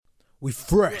We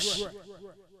fresh.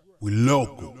 We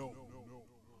local.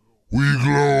 We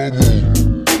global.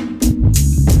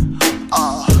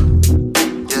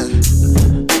 Yeah.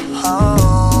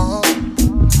 Oh.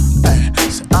 Hey.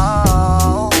 So,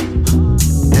 oh.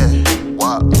 Yeah.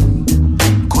 What?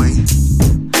 Queen.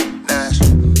 Nash.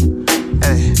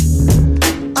 Hey.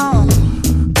 Oh.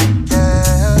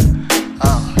 Yeah.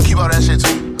 Keep all that shit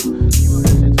too.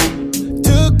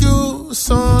 Took you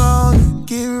so long to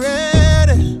get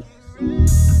ready.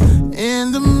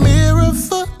 In the mirror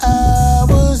for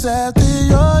hours after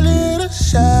your little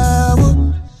shower.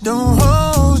 Don't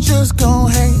hold, just gon'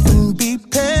 hate and be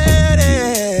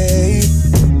petty.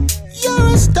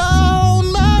 You're a star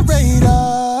on my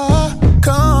radar.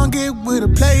 Come get with a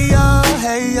player,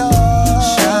 hey y'all.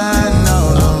 Shine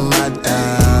on my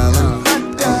diamond, my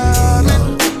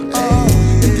diamond. Oh,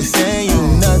 if they say you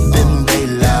nothing, they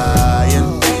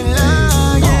lying, they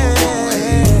lying.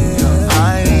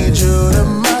 I need you to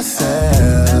myself.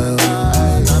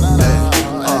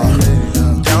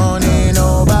 Don't need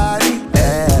nobody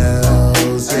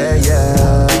else,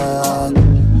 yeah.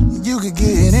 You could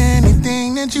get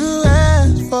anything that you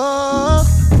ask for.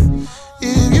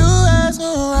 If you ask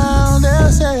around, they'll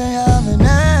say I'm an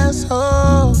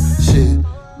asshole. Shit.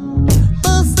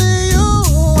 But for you,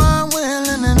 I'm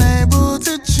willing and able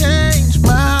to change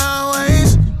my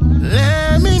ways.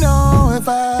 Let me know if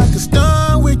I can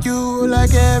start with you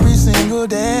like every single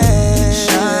day.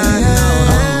 Shine on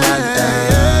my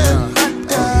diamond, my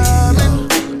diamond.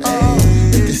 Oh,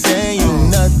 if they say you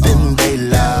nothing, they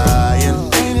lying,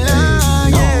 they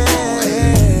lying.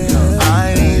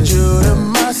 I need you to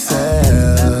myself.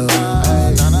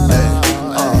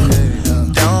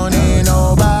 Don't need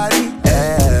nobody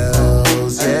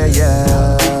else,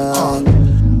 yeah.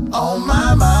 On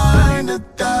my mind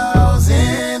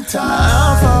 1,000 times.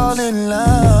 I fall in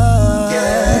love, yeah.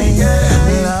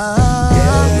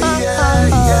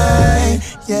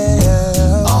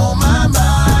 On my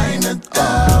mind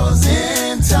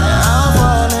 1,000 times. I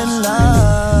fall in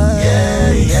love, yeah.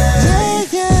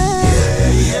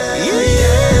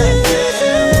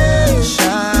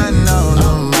 Shine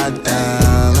on my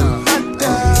diamond, my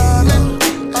diamond.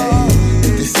 Oh,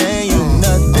 if they say you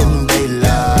nothing, they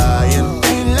lying,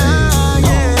 they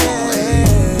lying.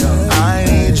 I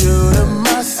need you to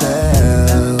myself.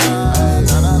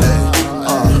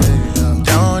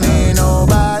 Don't need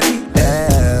nobody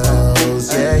else,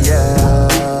 yeah.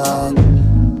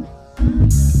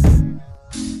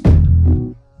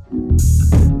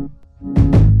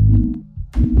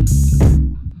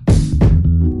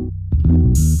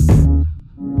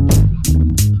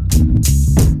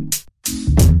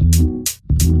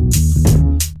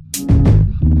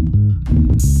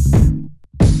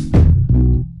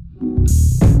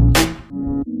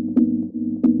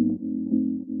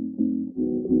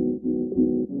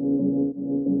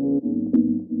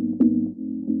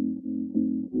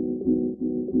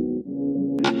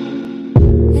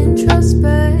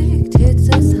 Introspect hits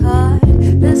us hard.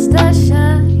 The stars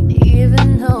shine,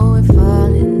 even though we're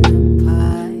falling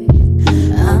apart.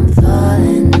 I'm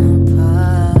falling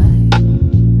apart.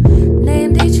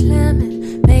 Named each limit,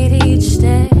 made each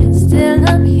stand. Still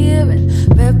I'm here and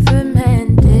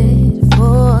reprimanded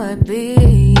for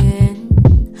being.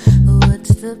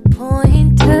 What's the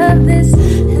point of this?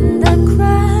 And I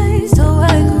cry, so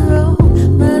I grow.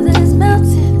 Mothers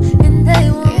melting, and they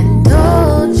won't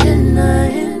indulge in the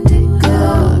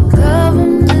indigo.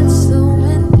 Governments so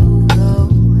indigo.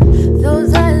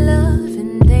 Those I love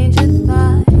endangered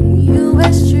by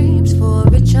U.S. dreams for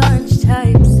recharge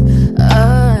types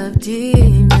of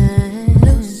demons.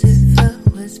 Lucifer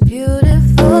was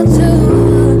beautiful too.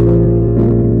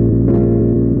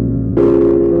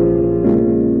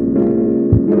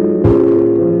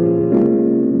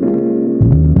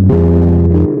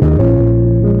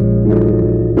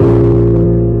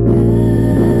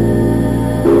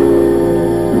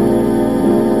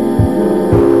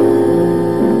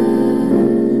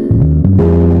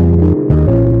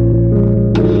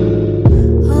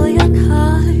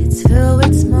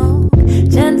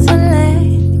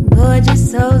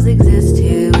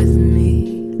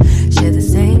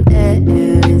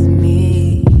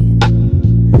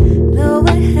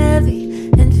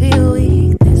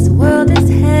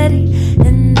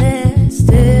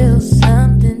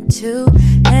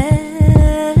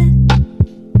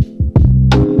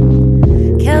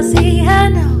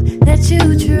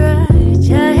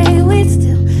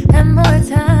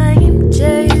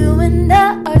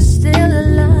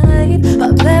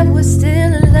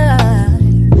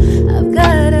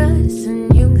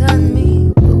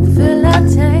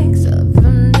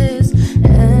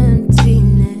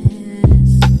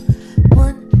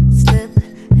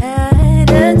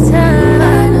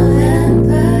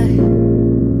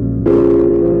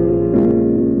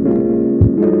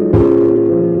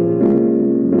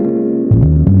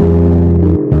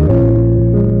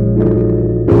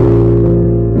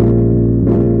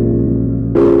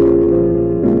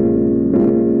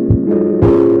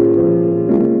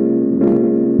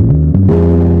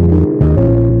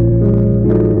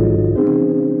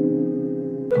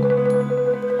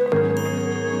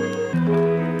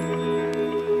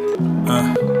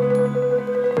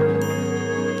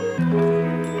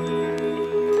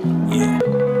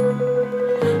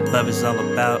 love is all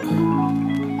about.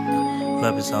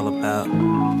 Love is all about.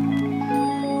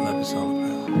 Love is all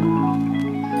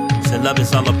about. So love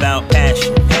is all about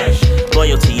passion,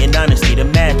 loyalty and honesty to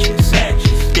matches.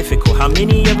 Difficult, how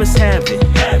many of us have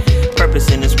it? Purpose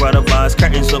in this world of ours,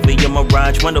 curtains over your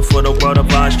mirage. Wonderful, the world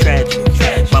of ours, tragic.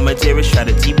 Mama dearest, try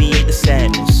to deviate the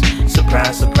sadness.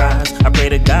 Surprise, surprise, I pray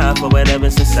to God for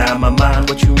whatever's inside my mind.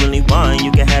 What you really want,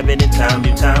 you can have it in time.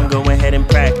 Due time, go ahead and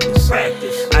practice.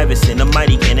 Iverson, the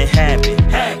mighty can inhabit.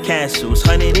 Castles,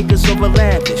 100 acres over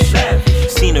lavish.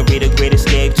 Scenery, the great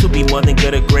escape. To be more than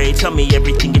good or great, tell me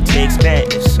everything it takes.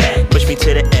 Madness, push me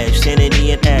to the edge,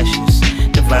 sanity and ashes.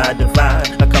 Divide,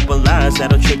 a couple lies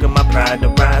that'll trigger my pride to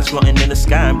rise. Floating in the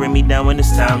sky and bring me down when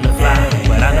it's time to fly.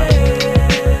 But I know,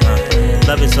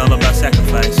 love is all about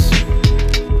sacrifice.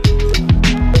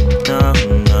 No,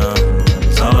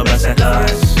 it's all about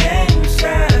sacrifice.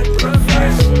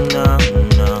 No,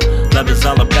 love is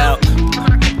all about.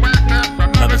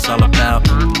 Love is all about.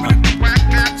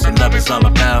 So love is all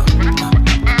about.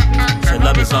 So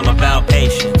love is all about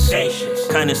patience.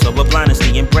 Kindness over blindness,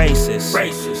 the embraces.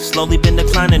 Slowly been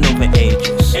declining over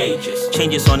ages.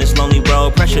 Changes on this lonely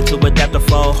road, pressure to adapt the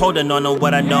fold. Holding on to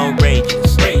what I know,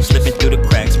 rages. Slipping through the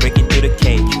cracks, breaking through the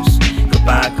cages.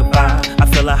 Goodbye, goodbye. I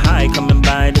feel a high coming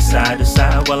by the side to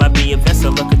side. While I be a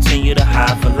vessel, I'll continue to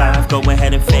hide for life. Go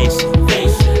ahead and face it.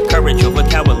 Courage over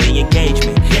cowardly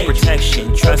engagement.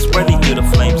 Protection, trustworthy through the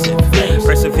flames.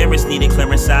 Perseverance needed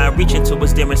clearance. I reach into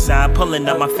its dearest side, pulling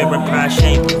out my fear and pride,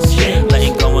 shameless.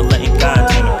 Letting go and letting God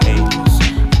turn the pages.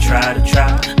 I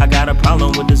try. I got a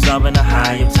problem with dissolving the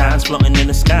higher tides. Floating in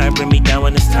the sky, bring me down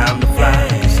when it's time to fly.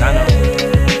 'Cause I know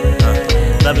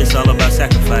love is all about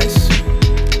sacrifice.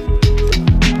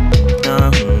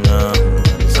 No,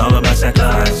 it's all about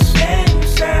sacrifice.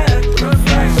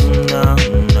 No,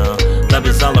 love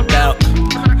is all about.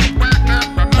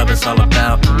 Love is all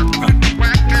about.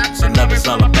 So love is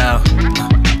all about.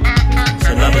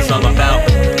 So love is all about.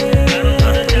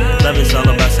 Love is all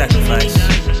about sacrifice.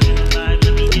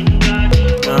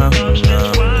 No,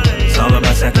 it's all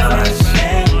about sacrifice.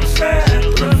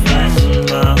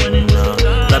 No,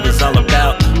 love is all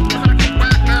about.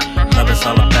 Love is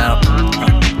all about.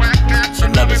 So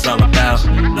love is all about.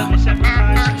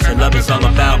 So love is all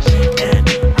about. And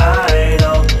I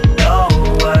don't know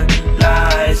what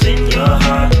lies in your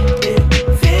heart. It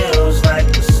feels like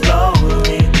we're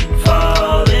slowly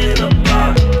falling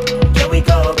apart. Can we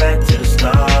go back to the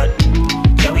start?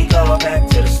 Can we go back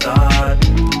to the start?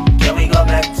 Can we go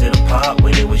back to the part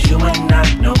when it was you and I?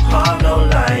 No harm, no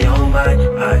lie, oh my.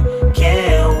 I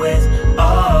can't with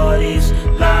all these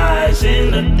lies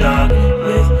in the dark.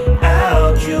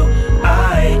 Without you,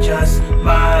 I just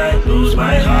might lose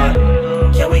my heart.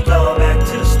 Can we go back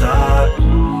to the start?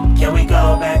 Can we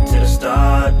go back to the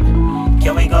start?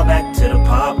 Can we go back to the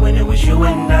part when it was you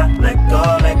and I? Let go,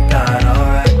 let God,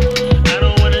 alright. I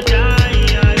don't wanna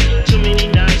die. Too many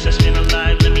nights I spent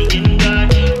alive, let me in God.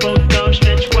 Both arms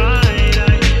stretched wide. I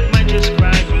might just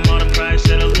cry from all the pride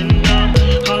settled in love.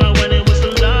 All I wanted was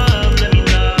the love, let me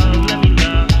love, let me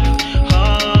love. Oh,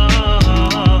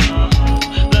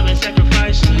 love and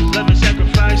sacrifice, love and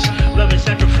sacrifice, love and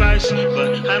sacrifice.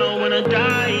 But I don't wanna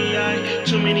die.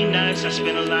 Too many nights I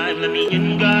spent alive, let me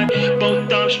in God.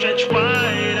 Both arms stretched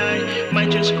wide. I might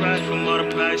just cry from all the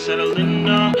pride settled in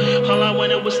love. All I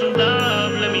wanted was the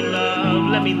love, let me love,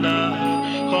 let me love.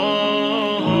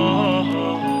 Oh, oh,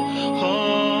 oh,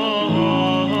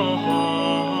 oh, oh.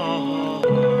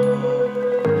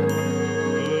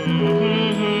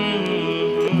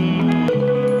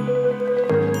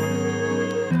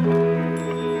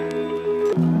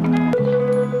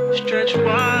 Stretched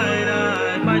wide,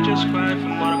 I might just cry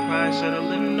from all the pride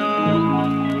settled in love.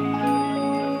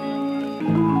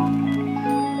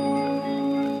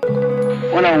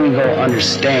 When are we gonna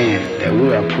understand that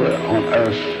we are put on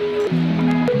earth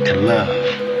to love?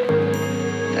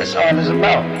 That's all it's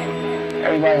about.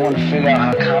 Everybody want to figure out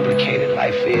how complicated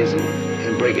life is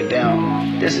and break it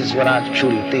down. This is what I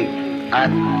truly think.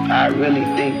 I really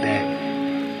think that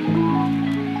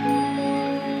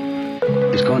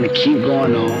it's going to keep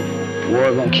going on.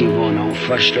 War gonna keep going on.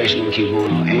 Frustration gonna keep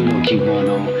going on. Anger gonna keep going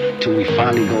on till we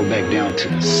finally go back down to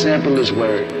the simplest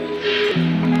word: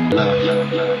 love.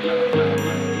 Love, love, love, love.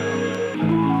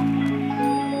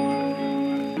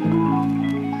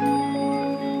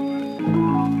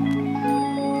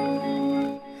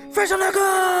 Fresh on the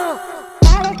go!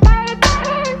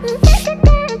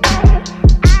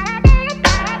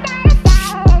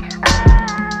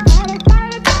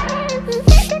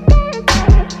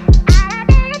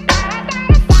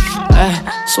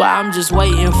 Swear I'm just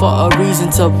waiting for a reason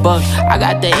to buck. I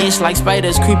got the itch like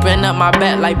spiders creeping up my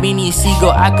back like Beanie Siegel.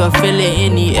 I could feel it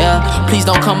in the air. Please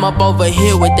don't come up over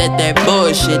here with that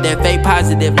bullshit, that fake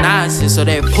positive nonsense or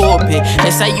that pulpit.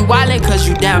 They say you wildin' cause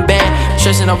you down bad,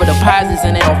 stressing over deposits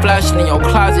and they don't flashing in your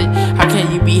closet. How can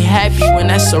you be happy when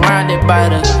that's surrounded by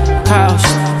the cows?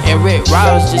 And Rick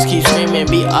Ross just keep screaming,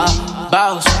 be a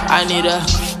boss. I need a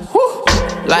whoo,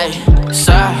 like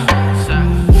sigh.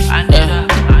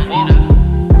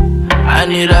 I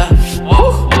need a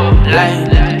whoo,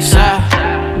 like sigh.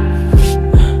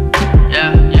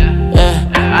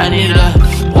 I need a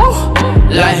whoo,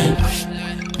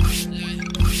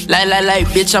 like,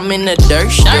 bitch, I'm in the dirt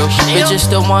still. Bitches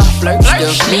still want flirt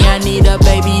still. Me, I need a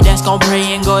baby that's gon'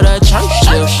 pray and go to church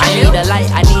still. I need a light,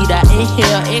 I need a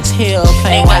inhale, exhale,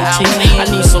 plain white tea. I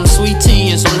need some sweet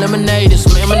tea and some lemonade and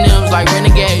some M&M's like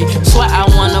Renegade. Swear I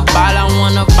wanna ball, I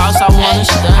wanna boss, I wanna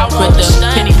stunt. Put the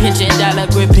penny pinching, dollar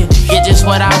gripping, get just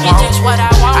what I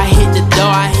want. I hit the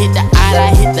door, I hit the aisle,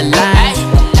 I hit the line.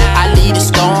 I leave the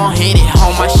store, hit it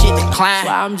home, my shit decline. So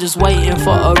I'm just waiting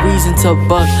for a reason to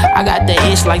buck. I got the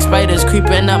itch like spiders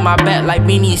creeping up my back like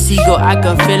Beanie Siegel. I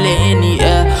could feel it in the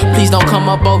air. Please don't come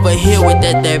up over here with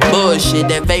that bullshit,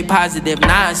 that fake positive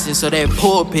nonsense or that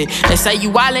pulpit. They say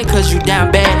you wildin' cause you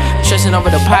down bad, stressing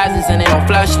over deposits and they don't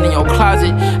flashing in your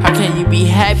closet. How can you be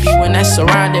happy when that's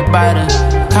surrounded by the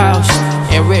cows?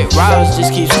 And Rick Ross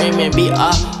just keep screaming, be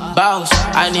a boss.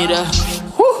 I need a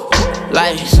whoo,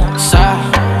 like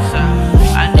sigh.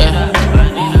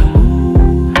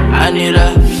 I need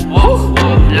a whoo,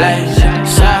 like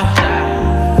sigh.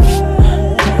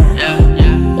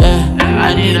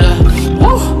 I need a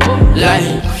whoo,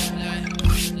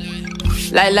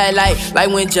 like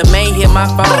when Jermaine hit my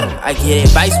phone. I get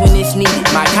advice when it's needed.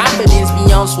 My confidence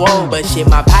be on swole, but shit,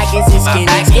 my pockets is skinny.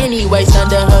 Anyways,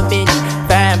 under her Fendi,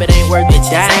 fine, but ain't worth it.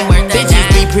 Bitches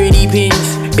be pretty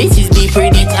pennies. Bitches be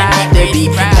pretty tired, they be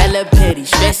hella petty,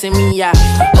 stressing me out.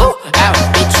 Ooh, out,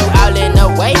 bitch, you all in the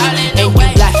way, and you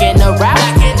blocking the route.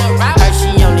 Her,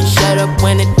 she only shut up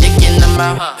when the dick in the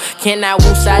mouth. Can I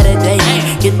woo side of day?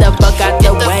 Get the fuck out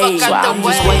the way. So I'm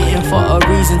just waiting for a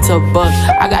reason to buck.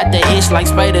 I got the itch like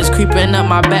spiders creeping up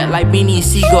my back like Beanie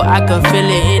Siegel. I could feel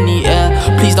it in the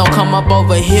air. Please don't come up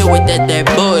over here with that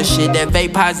bullshit, that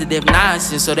fake positive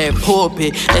nonsense or that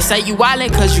pulpit. They say you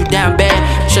wildin' cause you down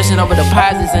bad, stressing over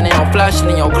deposits and they don't flashing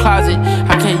in your closet.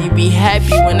 How can you be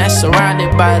happy when that's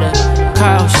surrounded by the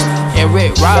cows? And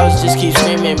Rick Ross just keep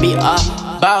screaming, be a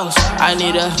boss. I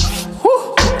need a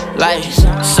whoo, like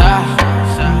sigh.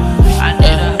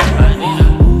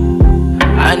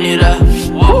 I need a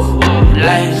whoo,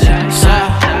 like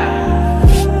sigh.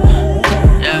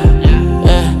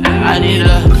 I need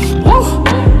a whoo,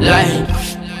 like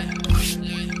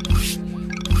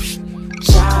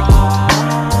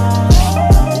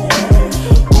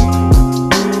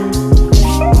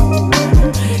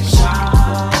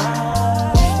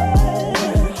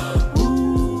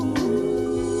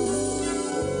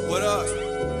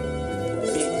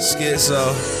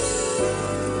So,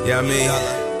 yeah, I mean,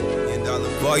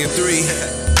 Volume 3,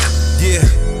 yeah,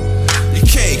 you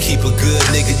can't keep a good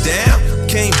nigga down.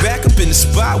 Came back up in the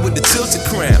spot with the tilted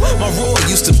crown. My roar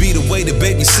used to be the way the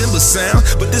baby Simba sound,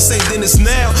 but this ain't Dennis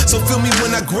now, so feel me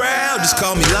when I growl. Just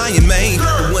call me Lion Mane.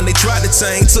 The one they tried to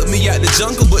tame took me out the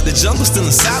jungle, but the jungle's still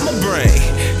inside my brain.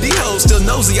 These hoes still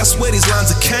nosy, I swear these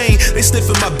lines are cane. They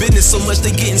sniffing my business so much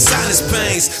they getting sinus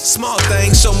pains. Small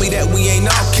things show me that we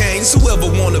ain't all canes. Whoever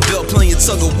want a belt playing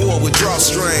tug of war with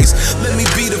drawstrings. Let me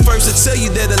be the first to tell you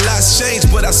that a lot's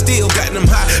changed, but I still got them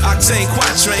high octane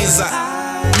quatrains.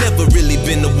 I never really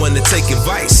been the one to take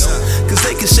advice, cause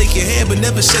they can shake your hand but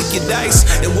never shake your dice.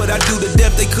 And what I do to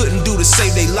death they couldn't do to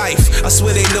save their life. I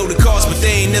swear they know the cost but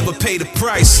they ain't never pay the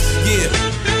price. Yeah,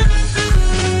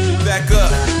 back up,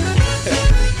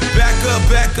 back up,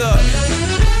 back up.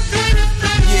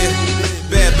 Yeah,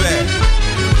 bad, bad.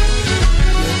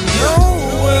 Know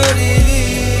what it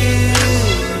is.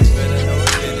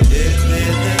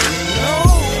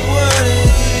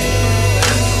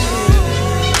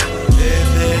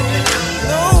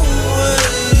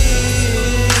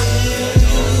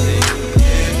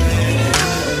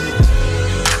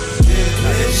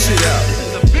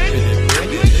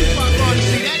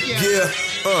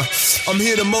 I'm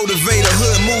here to motivate a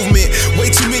hood movement. Way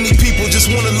too many people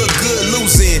just wanna look good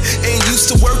losing. Ain't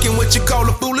used to working what you call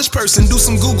a foolish person. Do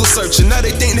some Google searching. Now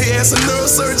they think they ass a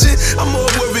neurosurgeon. I'm more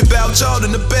worried about y'all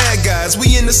than the bad guys.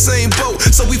 We in the same boat,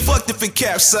 so we fucked if it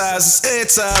capsizes.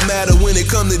 It's anti-matter when it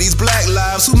come to these black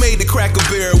lives. Who made the Cracker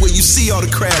Barrel where you see all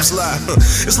the crabs lie?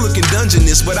 It's looking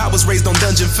dungeonous, but I was raised on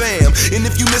Dungeon Fam. And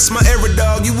if you miss my era,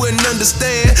 dog, you wouldn't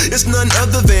understand. It's none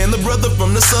other than the brother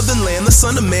from the southern land, the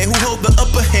son of man who hold the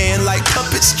upper hand like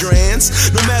puppet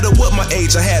strands. No matter what my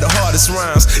age, I had the hardest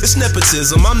rhymes. It's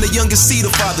nepotism, I'm the youngest seed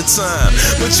of Father Time.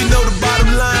 But you know the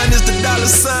bottom line is the dollar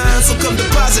sign. So come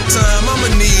deposit time, I'ma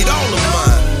need all of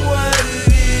mine. What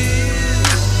it is.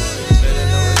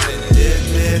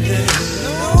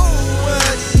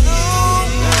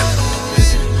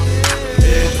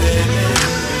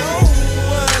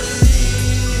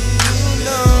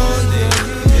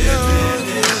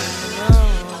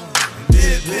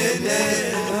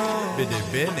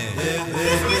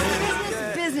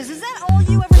 Business, is that all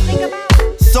you ever think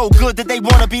about? So good that they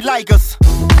wanna be like us.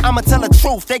 I'ma tell the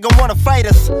truth, they gon' wanna fight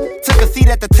us. Took a seat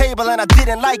at the table and I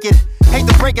didn't like it. Hate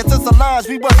to break it to Solange,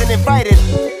 we wasn't invited.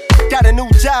 Got a new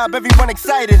job, everyone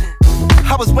excited.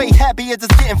 I was way happier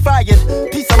just getting fired.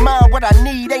 Peace of mind, what I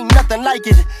need, ain't nothing like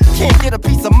it. Can't get a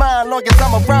peace of mind long as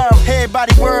I'm around.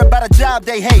 Everybody worried about a job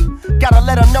they hate. Gotta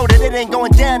let them know that it ain't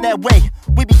going down that way.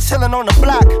 We be chillin' on the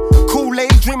block,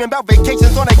 Kool-Aid dreaming about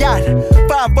vacations on a yacht.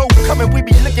 5-0 coming, we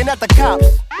be looking at the cops.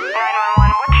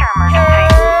 911, what's your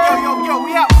emergency? Yo,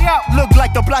 we out. Look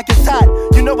like the block is hot.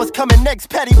 You know what's coming next,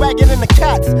 Paddy Wagon and the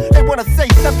Cats. They wanna say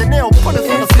something, they'll put us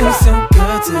on the spot. It feels so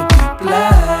good to be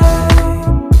black.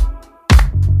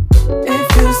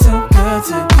 It feels so good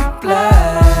to be black.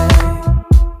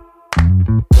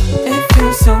 It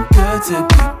feels so good to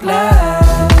be black.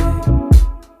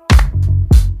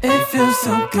 It feels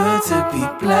so good to be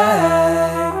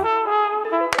black.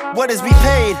 What is we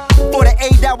paid for the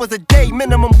 8 hours a day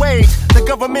minimum wage? The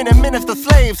government administer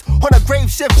slaves on a grave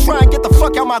shift, try and get the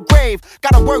fuck out my grave.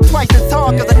 Gotta work twice as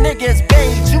hard cause a nigga is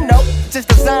paid, you know. Just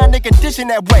designed and conditioned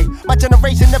that way. My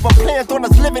generation never plans on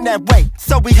us living that way.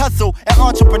 So we hustle and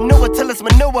entrepreneur till it's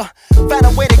manure. Find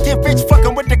a way to get rich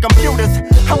fucking with the computers.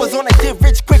 I was on a get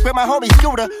rich quick with my homie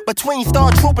Scooter. Between Star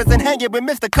Troopers and hanging with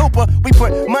Mr. Cooper, we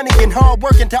put money and hard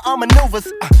work into our maneuvers.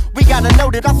 We gotta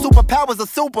know that our superpowers are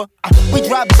super. We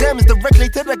drop gems directly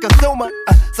to the consumer.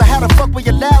 So how the fuck we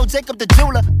allow Jacob the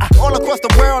jeweler? All across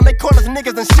the world they call us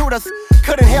niggas and shoot us.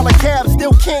 Couldn't hail a cab,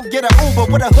 still can't get an Uber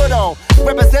with a hood on.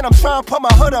 Represent, I'm trying to put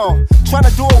my hood on. Trying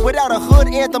to do it without a hood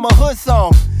anthem, a hood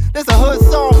song. This a hood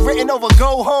song written over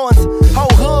gold horns.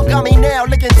 Whole hood got me now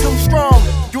looking too strong.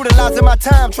 Utilizing my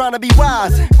time trying to be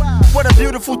wise. What a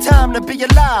beautiful time to be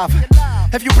alive.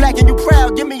 If you black and you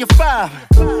proud, give me a 5.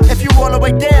 If you all the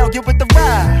way down, get with the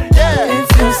ride. Yeah. It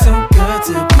feels so good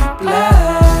to be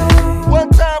black. One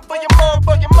time for your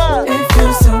motherfucking mind. It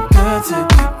feels so good to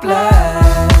be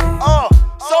black.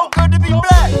 So good to be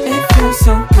black. It feels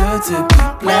so good to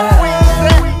be black.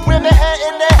 Where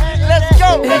Manhattan at? Let's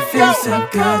go. It feels so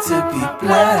good to be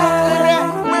black.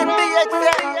 Where me at?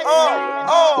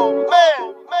 Oh man.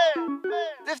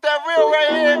 This that real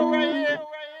right here.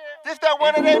 This that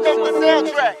one that they make the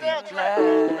soundtrack.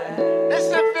 This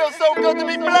shit feels so good to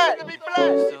be black.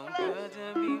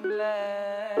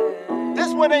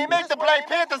 This one ain't make the Black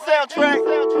Panther soundtrack.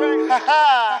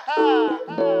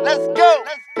 Let's go.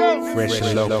 Fresh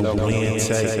and local, we ain't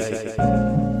take.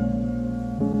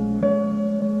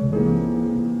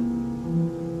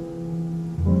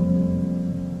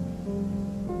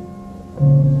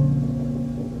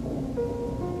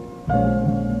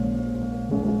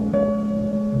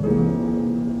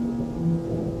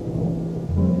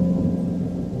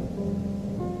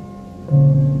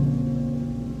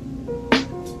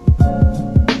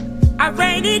 A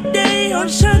rainy day on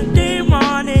Sunday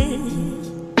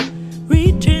morning,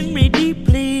 reaching me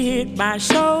deeply, hit my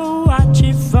soul, watch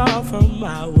it fall from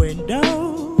my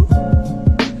window.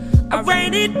 A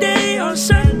rainy day on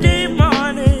Sunday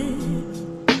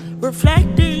morning,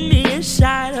 reflecting the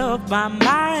inside of my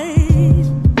mind.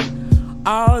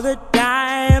 All the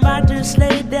time I just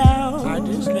lay down,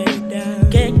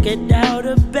 can't get out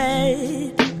of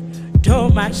bed.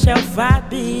 Told myself I'd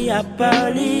be up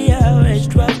earlier, it's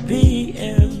 12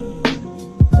 p.m.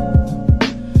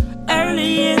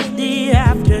 Early in the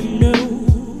afternoon,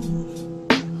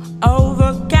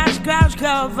 overcast clouds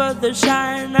cover the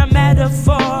sun, a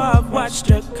metaphor of what's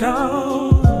to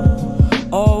come,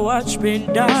 or what's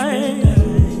been done,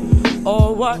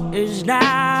 or what is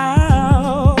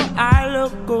now. I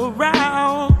look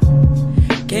around,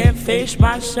 can't face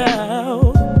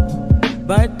myself,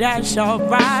 but that's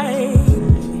alright.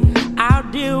 I'll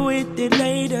deal deal with it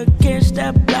later. Can't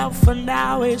step out for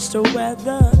now, it's the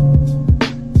weather.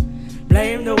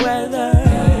 Blame the weather.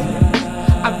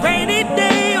 A rainy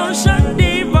day on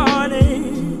Sunday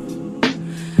morning,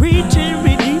 reaching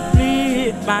me deeply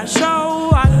hit my soul,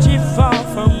 watch it fall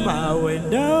from my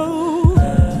window.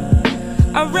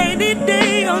 A rainy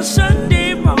day on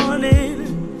Sunday morning,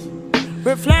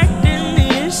 reflecting the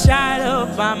inside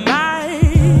of my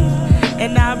mind,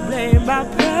 and I blame my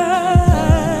pride.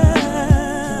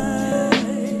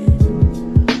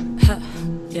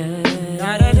 Yeah.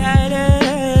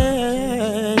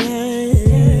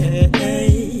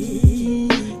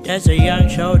 There's a young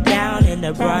showdown in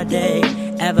the broad day.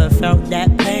 Ever felt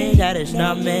that pain that is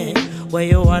numbing? Where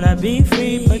you wanna be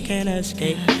free but can't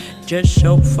escape. Just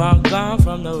so far gone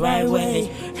from the right way.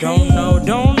 Don't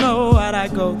know what I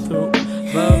go through.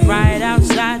 But right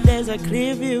outside there's a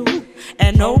clear view.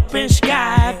 An open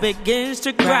sky begins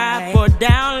to cry. Pour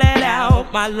down, let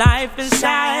out my life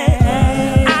inside.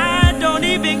 I don't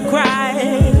even cry.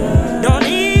 Don't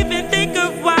even think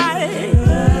of why.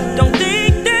 Don't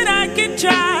think that I can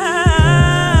try.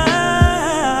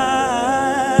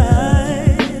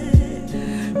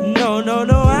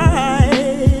 No, I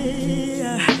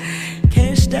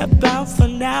can't step out for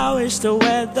now, it's the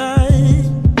weather.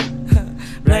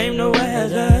 Blame the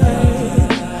weather.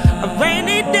 A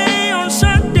rainy day on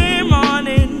Sunday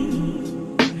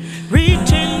morning,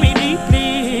 reaching me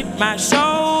deeply, hit my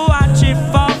soul, watch it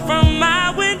fall from my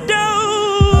window.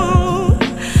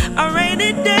 A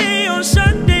rainy day on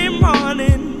Sunday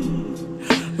morning,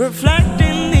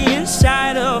 reflecting the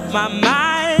inside of my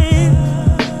mind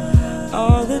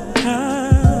all the time.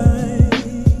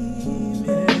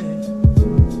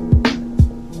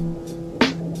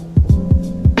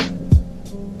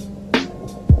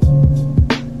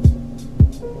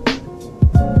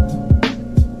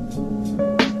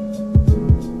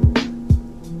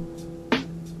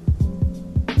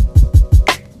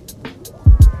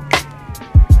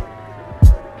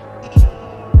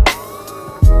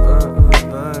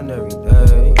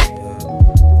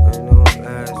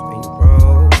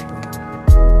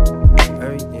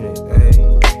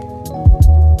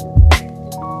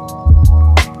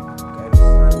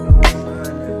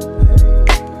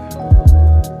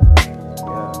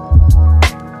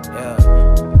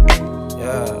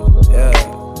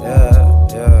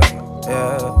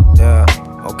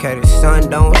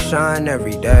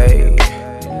 Every day,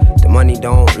 the money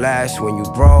don't last when you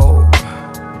broke.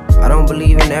 I don't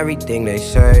believe in everything they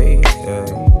say.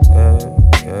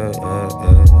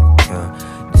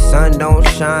 The sun don't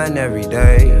shine every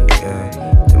day.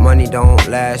 The money don't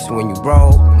last when you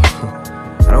broke.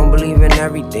 I don't believe in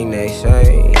everything they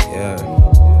say.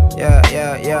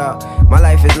 Yeah. My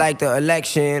life is like the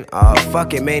election.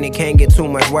 Fuck it, man, it can't get too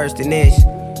much worse than this.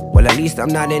 Well, at least I'm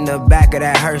not in the back of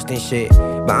that hearse and shit.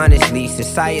 But honestly,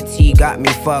 society got me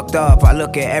fucked up. I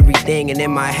look at everything and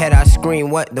in my head I scream,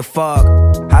 what the fuck?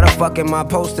 How the fuck am I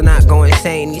supposed to not go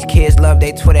insane? These kids love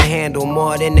their Twitter handle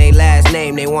more than their last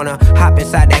name. They wanna hop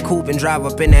inside that coupe and drive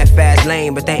up in that fast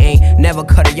lane, but they ain't never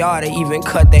cut a yard or even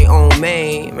cut their own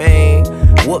main, man.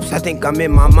 Whoops, I think I'm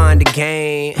in my mind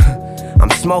again. I'm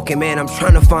smoking, man, I'm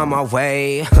trying to find my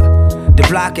way. The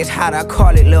block is hot, I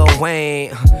call it Lil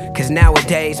Wayne. Cause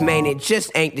nowadays, man, it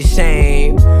just ain't the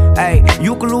same. Hey,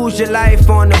 you could lose your life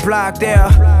on the block there,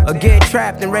 or get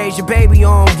trapped and raise your baby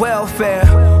on welfare,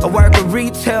 or work a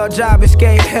retail job,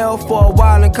 escape hell for a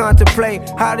while and contemplate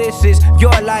how this is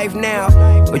your life now.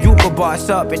 Or you could boss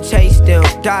up and chase them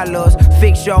dollars,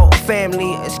 fix your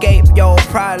family, escape your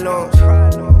problems.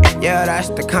 Yeah, that's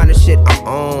the kind of shit I'm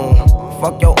on.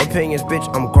 Fuck your opinions, bitch,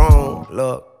 I'm grown.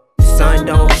 Look, the sun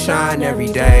don't shine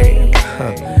every day.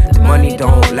 The money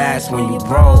don't last when you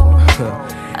broke.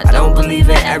 I don't believe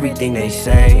in everything they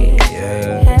say.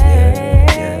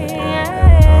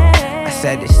 I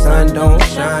said the sun don't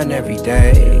shine every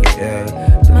day.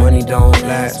 The money don't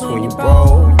last when you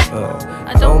broke.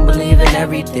 I don't believe in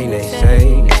everything they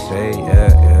say.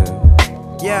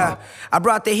 Yeah, I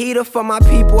brought the heater for my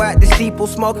people at the steeple,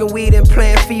 smoking weed and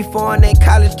playing FIFA on their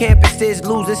college campuses,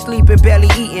 losing sleep and barely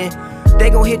eating. They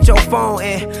gon' hit your phone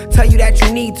and tell you that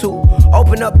you need to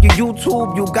open up your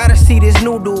YouTube, you gotta see this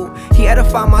new dude. He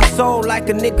edify my soul like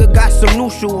a nigga got some new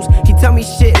shoes. He tell me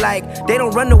shit like, they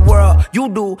don't run the world, you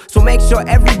do. So make sure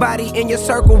everybody in your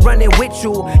circle running with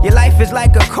you. Your life is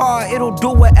like a car, it'll do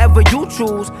whatever you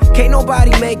choose. Can't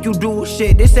nobody make you do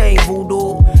shit, this ain't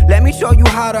voodoo. Let me show you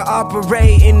how to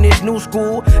operate in this new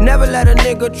school. Never let a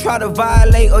nigga try to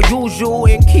violate or use you,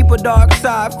 and keep a dark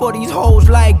side for these hoes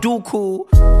like Dooku.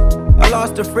 I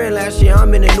lost a friend last year,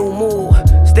 I'm in a new mood.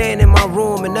 staying in my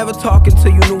room and never talking to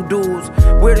you new dudes.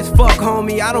 Weird as fuck,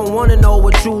 homie, I don't wanna know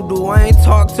what you do. I ain't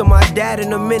talked to my dad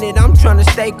in a minute. I'm tryna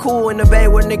stay cool in the bay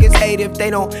where niggas hate if they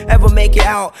don't ever make it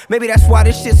out. Maybe that's why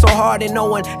this shit so hard and no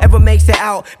one ever makes it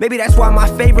out. Maybe that's why my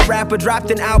favorite rapper dropped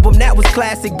an album that was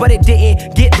classic, but it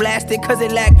didn't get blasted cause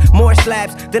it lacked more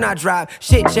slaps than I dropped.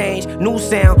 Shit changed, new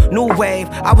sound, new wave.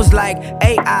 I was like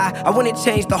AI, I wanna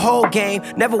change the whole game.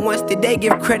 Never once did they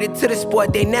give credit to the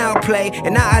sport they now play.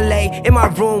 And now I lay in my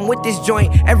room with this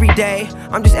joint every day.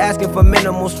 I'm just asking for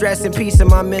minimal stress and peace in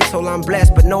my mental. I'm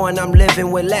blessed, but knowing I'm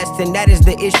living with less, and that is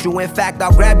the issue. In fact,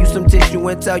 I'll grab you some tissue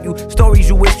and tell you stories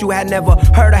you wish you had never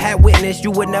heard or had witnessed.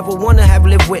 You would never wanna have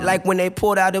lived with, like when they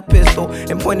pulled out a pistol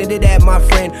and pointed it at my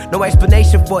friend. No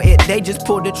explanation for it, they just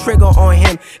pulled the trigger on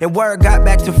him. And word got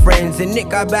back to friends, and Nick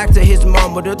got back to his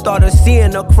mama. The thought of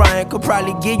seeing her crying could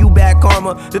probably give you back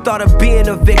karma. The thought of being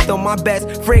a victim, my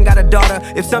best friend got a daughter.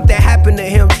 If something happened to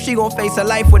him, she gon' face a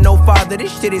life with no father.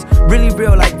 This shit is really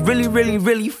real, like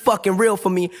really fucking real for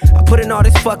me. I put in all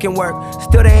this fucking work,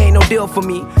 still there ain't no deal for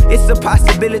me. It's a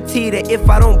possibility that if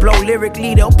I don't blow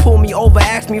lyrically, they'll pull me over,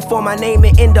 ask me for my name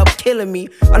and end up killing me.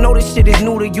 I know this shit is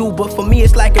new to you, but for me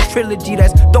it's like a trilogy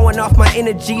that's throwing off my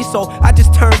energy. So I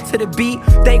just turn to the beat,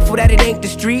 thankful that it ain't the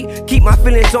street. Keep my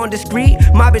feelings on discreet,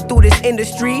 mobbing through this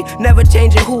industry, never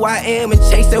changing who I am and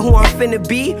chasing who I'm finna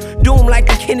be. Doomed like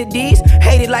the Kennedys,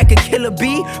 hated like a killer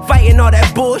bee, fighting all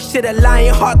that bullshit. A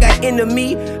lion heart got into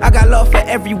me. I got love for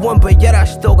everyone, but yet I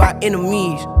still got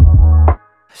enemies.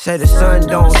 Say the sun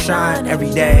don't shine every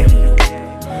day,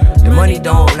 the money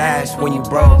don't last when you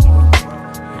broke.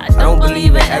 I don't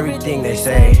believe in everything they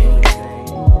say.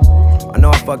 I know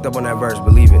I fucked up on that verse,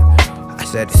 believe it. I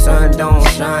said the sun don't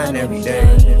shine every day,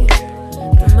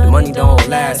 the money don't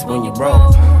last when you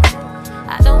broke.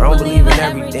 I don't believe in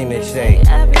everything they say.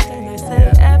 Everything they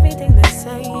say, everything they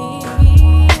say.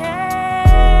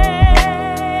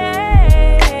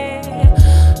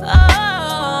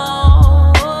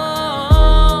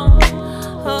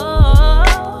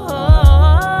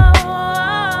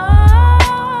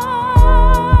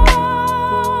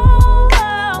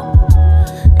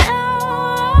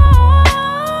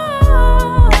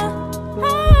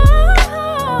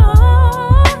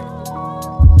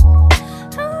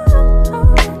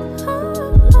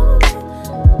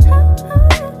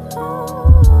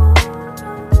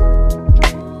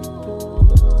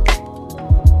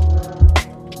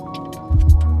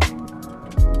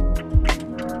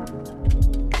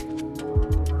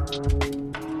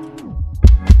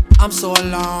 I'm so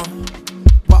alone,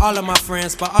 but all of my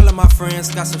friends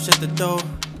got some shit to do.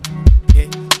 Yeah,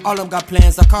 all of them got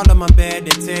plans, I call them, I'm bad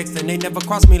at text, and they never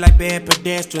cross me like bad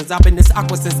pedestrians. I've been this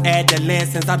awkward since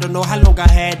adolescence, I don't know how long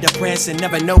I had depression,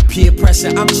 never know peer pressure.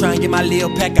 I'm trying to get my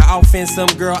little pack of offense, some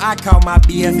girl I call my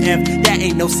BFF, that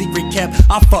ain't no secret kept.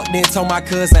 I fucked and told my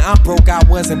cousin I'm broke, I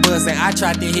wasn't buzzing. I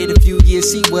tried to hit a few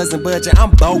years, she wasn't budging.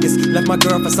 I'm bogus, left my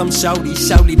girl for some shorty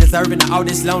deserving of all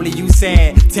this lonely. You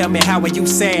sad, tell me how are you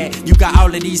sad? You got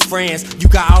all of these friends, you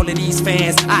got all of these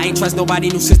fans. I ain't trust nobody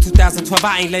new since 2012,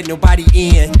 I ain't let nobody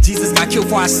in. Jesus got killed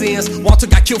for our sins, Walter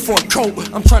got killed for a coat.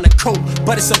 I'm trying to cope,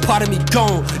 but it's a part of me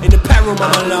gone. In the pad room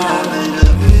I'm alone. I'm having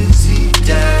a busy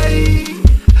day,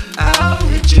 I'll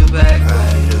hit you back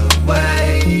right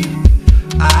away.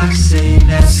 I sing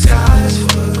that skies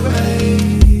were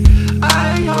gray,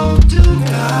 I hope to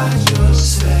God you're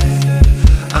safe.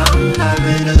 I'm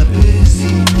having a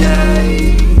busy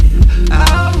day,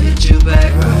 I'll hit you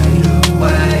back right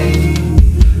away.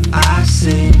 I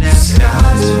sing that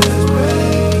skies were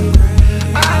gray,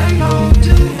 I hope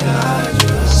to God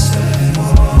you're safe.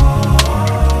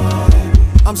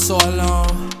 I'm so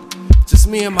alone, just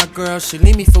me and my girl. She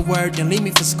leave me for work, then leave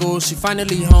me for school. She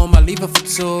finally home, I leave her for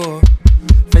two.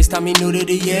 FaceTime me new to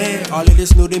the year, all of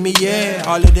this new to me, yeah.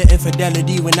 All of the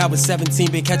infidelity when I was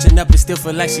 17, been catching up and still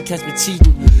feel like she catch me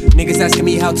cheating. Niggas asking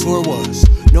me how tour was,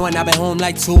 knowing I've been home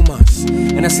like 2 months.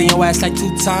 And I seen your ass like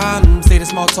 2 times, say the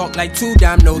small talk like 2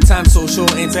 dime. No time, social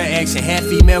interaction, had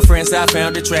female friends I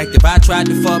found attractive. I tried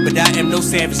to fuck, but I am no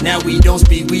savage. Now we don't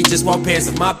speak, we just walk past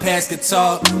if my past could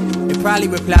talk. They probably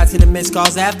reply to the missed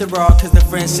calls after all, cause the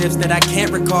friendships that I can't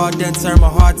recall done turn my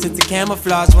heart into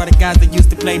camouflage. While the guys that used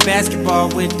to play basketball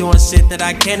with doing shit that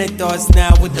I can't endorse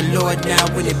now with the Lord now.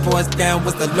 When it pours down,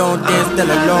 what's the long dance,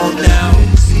 still alone now.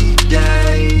 Busy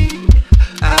day,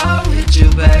 I'll hit you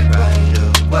back right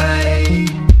away.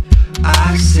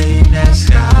 I sing that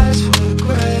skies were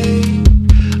gray,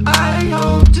 I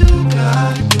hope to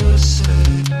God you're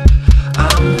safe.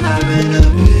 I'm having a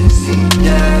busy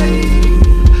day,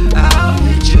 I'll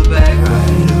hit you back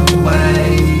right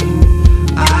away.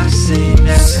 I sing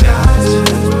that skies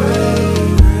were gray,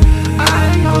 I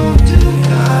hope to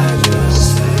God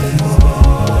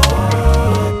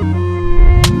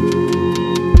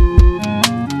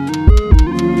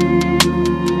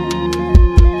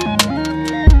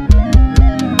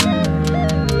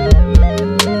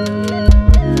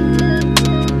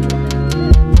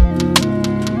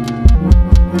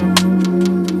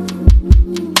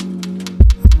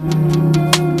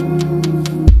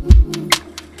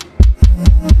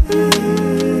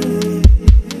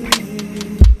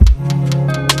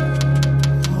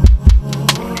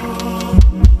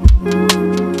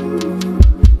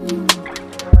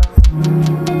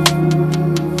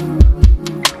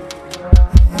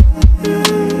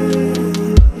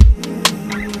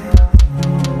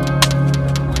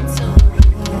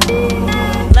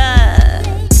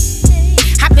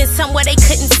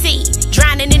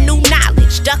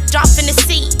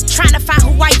find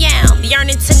who I am,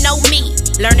 yearning to know me.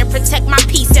 Learn to protect my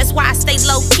peace, that's why I stay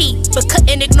low-key. But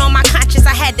couldn't ignore my conscience,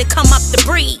 I had to come up to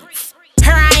breathe.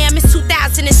 Here I am, it's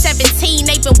 2017.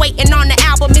 They been waiting on the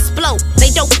album, it's blow. They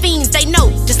dope fiends, they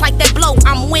know. Just like that blow,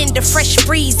 I'm wind, a fresh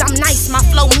breeze. I'm nice, my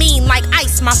flow mean like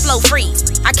ice, my flow freeze.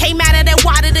 I came out of that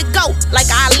water to go, like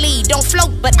Ali. Don't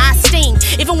float, but I sting.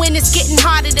 Even when it's getting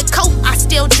harder to cope, I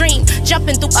still dream.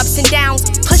 Jumping through ups and downs,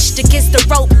 pushed against the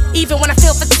rope. Even when I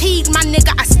feel fatigued, my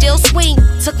nigga, I still swing.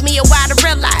 Took me a while to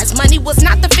realize money was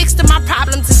not the fix to my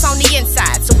problems, it's on the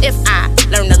inside. So if I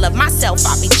learn to love myself,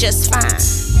 I'll be just fine.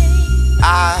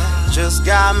 I just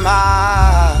got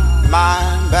my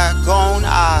mind back on.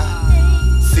 I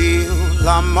feel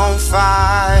I'm on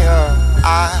fire.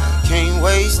 I can't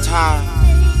waste time.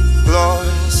 Lord,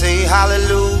 say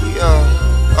hallelujah.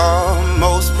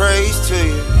 Most praise to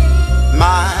you.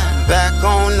 Mind back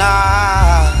on.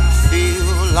 I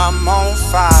feel I'm on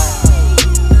fire.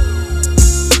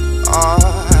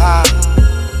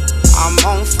 I'm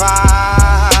on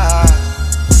fire.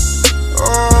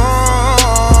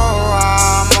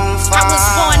 I was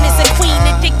born as a queen,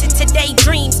 addicted to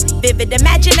daydreams. Vivid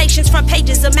imaginations from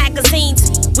pages of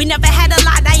magazines. We never had a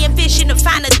lot, I envisioned of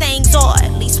finer things. Or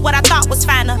at least what I thought was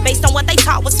finer, based on what they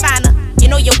taught was finer. You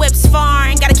know your whip's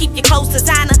foreign, gotta keep your clothes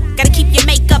designer. Gotta keep your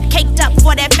makeup caked up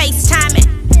for that FaceTiming.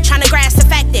 Tryna grasp the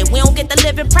fact that we don't get to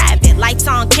live in private. Lights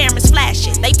on, cameras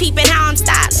flashing, they peeping how I'm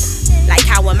styling. Like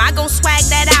how am I gon' swag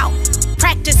that out?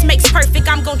 Practice makes perfect,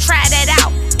 I'm gon' try that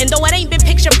out. And though it ain't been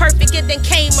picture perfect, it then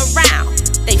came around.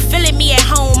 They feeling me at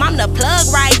home, I'm the plug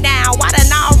right now. I done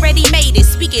already made it,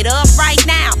 speak it up right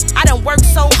now. I done worked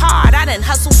so hard, I done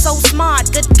hustled so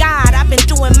smart. Good God, I've been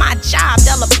doing my job,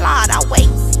 they'll applaud. I wait,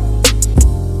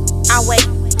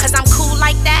 cause I'm cool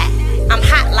like that. I'm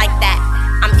hot like that.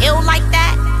 I'm ill like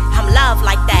that. I'm love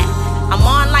like that. I'm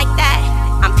on like that.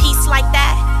 I'm peace like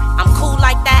that. I'm cool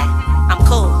like that. I'm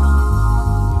cool.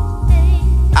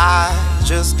 I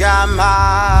just got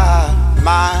my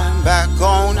mind back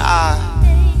on. I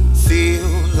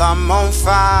feel I'm on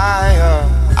fire.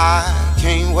 I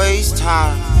can't waste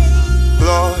time.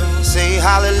 Lord, say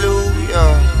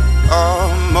hallelujah.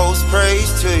 Most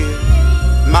praise to you.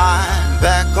 Mind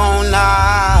back on.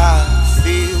 I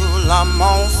feel I'm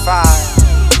on fire.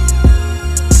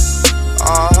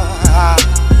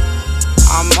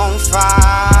 I'm on fire.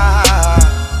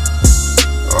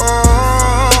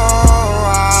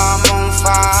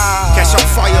 Catch on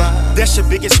fire, that's your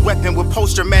biggest weapon. With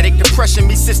post-traumatic depression,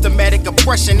 me systematic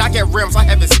oppression. I get realms I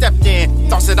haven't stepped in,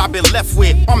 thoughts that I've been left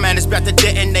with. My man is about to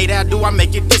detonate, how do I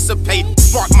make it dissipate?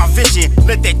 Spark my vision,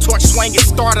 let that torch swing and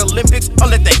start Olympics. Or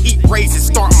let the heat raise and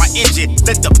start my engine.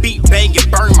 Let the beat bang and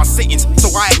burn my sentence. So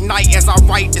I ignite as I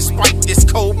write, despite this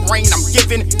cold brain I'm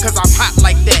giving. Cause I'm hot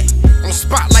like that, on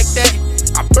spot like that,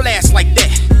 I blast like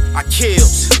that, I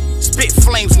kills. Spit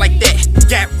flames like that,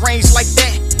 got range like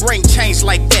that, brain change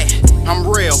like that. I'm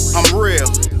real, I'm real.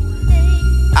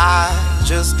 I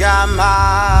just got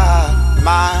my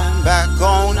mind back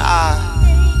on. I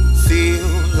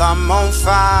feel I'm on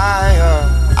fire.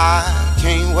 I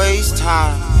can't waste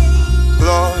time.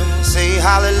 Lord, say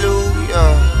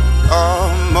hallelujah.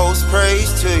 Most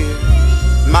praise to you.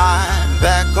 Mind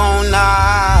back on.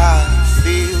 I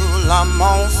feel I'm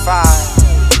on fire.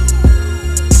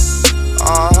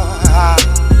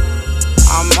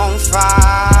 I'm on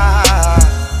fire.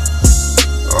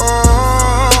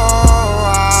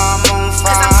 I'm on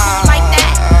fire. Cause I'm cool like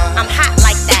that, I'm hot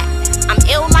like that, I'm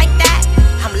ill like that,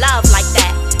 I'm love like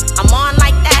that, I'm on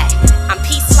like that, I'm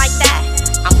peace like that,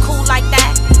 I'm cool like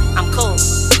that, I'm cool.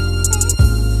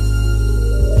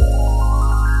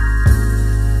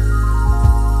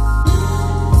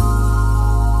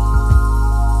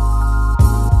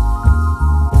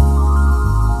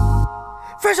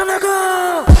 Fresh on the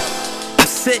go! I'm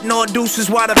sitting on deuces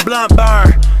while the blunt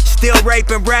burn. Still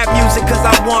raping rap music cause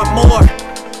I want more.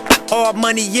 All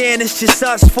money in, it's just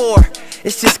us four.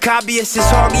 It's just Cobby, it's just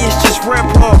Harvey, it's just Rip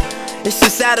Raw. It's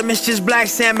just Adam, it's just Black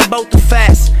Salmon, both the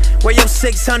fast. Where your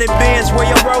 600 bands, where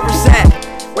your Rovers at?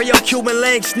 Where your Cuban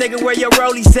links, nigga, where your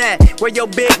rollies at? Where your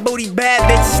big booty bad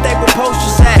bitches stay with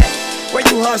posters at? Where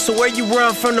you hustle, where you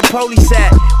run from the police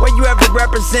at? Where you ever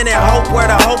represented hope, where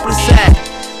the hopeless at?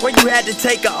 Where you had to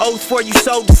take an oath before you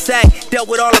sold the sack. Dealt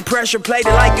with all the pressure, played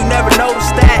it like you never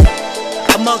noticed that.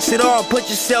 Amongst it all, put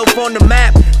yourself on the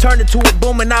map. Turn it to a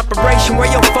booming operation,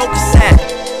 where your focus at?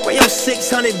 Where your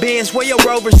 600 bins, where your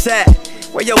Rovers at?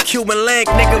 Where your Cuban link,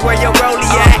 nigga, where your rollie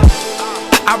at?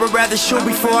 I would rather shoot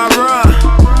before I run.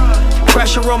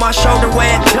 Pressure on my shoulder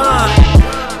when it's done.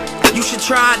 You should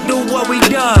try and do what we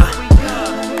done.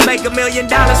 Make $1 million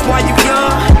while you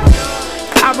young.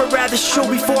 I would rather shoot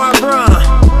before I run.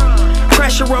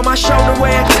 Pressure on my shoulder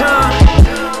where it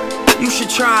come. You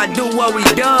should try and do what we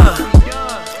done.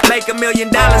 Make $1 million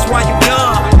while you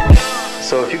young.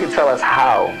 So if you could tell us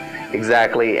how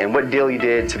exactly and what deal you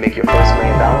did to make your first $1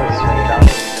 million.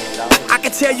 I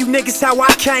can tell you niggas how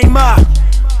I came up.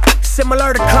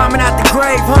 Similar to climbing out the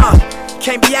grave, huh?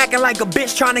 Can't be acting like a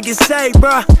bitch trying to get saved,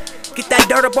 bruh. Get that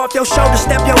dirt up off your shoulder,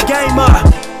 step your game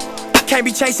up. Can't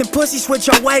be chasing pussy, switch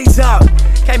your ways up.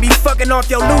 Can't be fucking off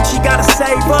your loot, you gotta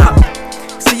save up.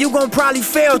 So you gon' probably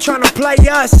fail trying to play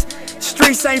us.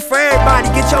 Streets ain't for everybody,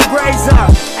 get your grades up.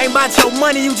 Ain't about your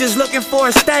money, you just looking for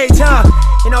a stage, huh?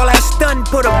 And all that stunting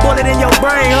put a bullet in your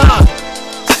brain, huh?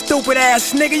 Stupid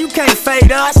ass nigga, you can't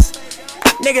fade us.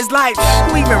 Niggas like,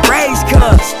 who even raised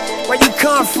cuz? Where you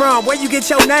come from? Where you get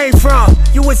your name from?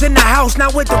 You was in the house,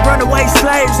 not with the runaway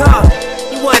slaves, huh?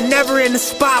 You wasn't never in the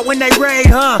spot when they raid,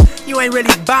 huh? You ain't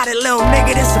really bout it, little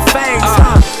nigga, this a phase,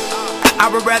 huh? I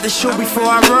would rather shoot before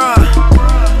I run.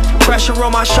 Pressure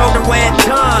on my shoulder where it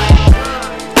done.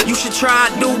 You should try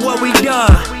and do what we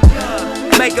done.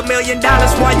 Make $1 million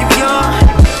while you young.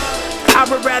 I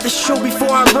would rather shoot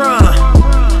before I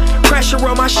run. Pressure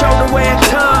on my shoulder where it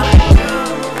done.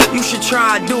 You should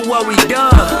try and do what we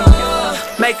done.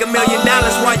 Make $1 million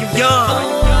while you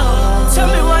young. Tell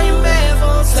me why you mad,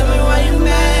 folks. Tell me why you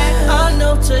mad. I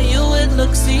know to you it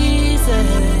looks easy.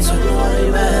 Tell me why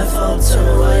you mad, folks. Tell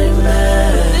me why you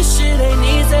mad. This shit ain't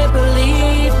easy,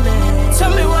 believe me.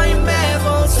 Tell me why you mad,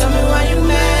 folks. Tell me why you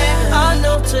mad. I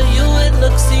know to you it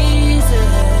looks easy.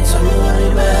 Tell me why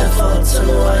you mad, folks. Tell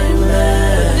me why you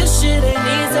mad. This shit ain't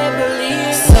easy, believe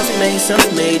me.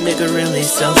 Self-made, nigga, really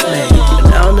self-made.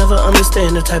 And I'll never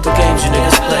understand the type of games you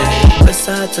niggas play. West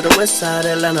side to the west side,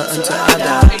 Atlanta until I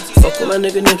die. Fuck with my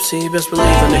nigga Nipsey, best believe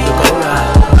a nigga go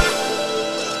ride.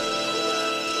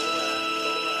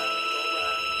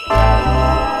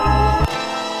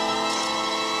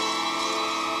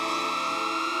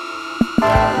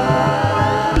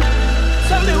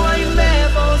 Tell me why you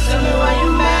mad, folks. Tell me why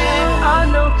you mad. I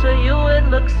know to you it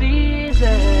looks easy.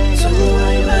 Tell me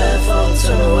why you mad, folks.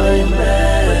 Tell me why you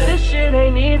mad. But this shit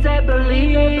ain't easy,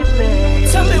 believe me.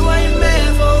 Tell me why you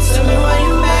mad, folks. Tell me why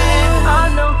you mad.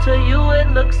 I know to you it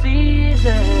looks easy.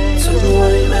 Tell me why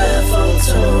you mad, folks.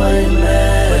 Tell me why you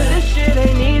mad. But this shit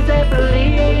ain't easy,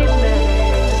 believe me.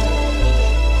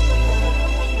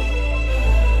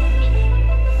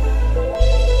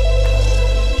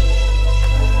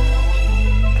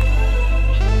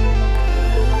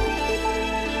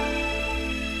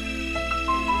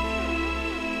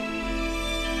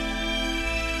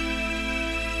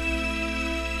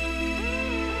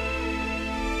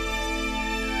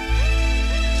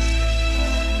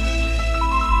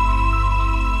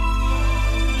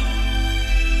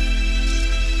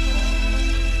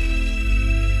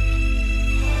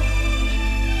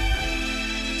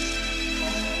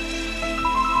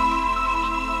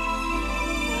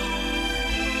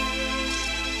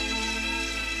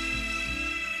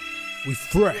 We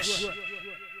fresh.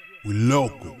 We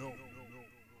local.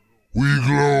 We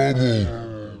global.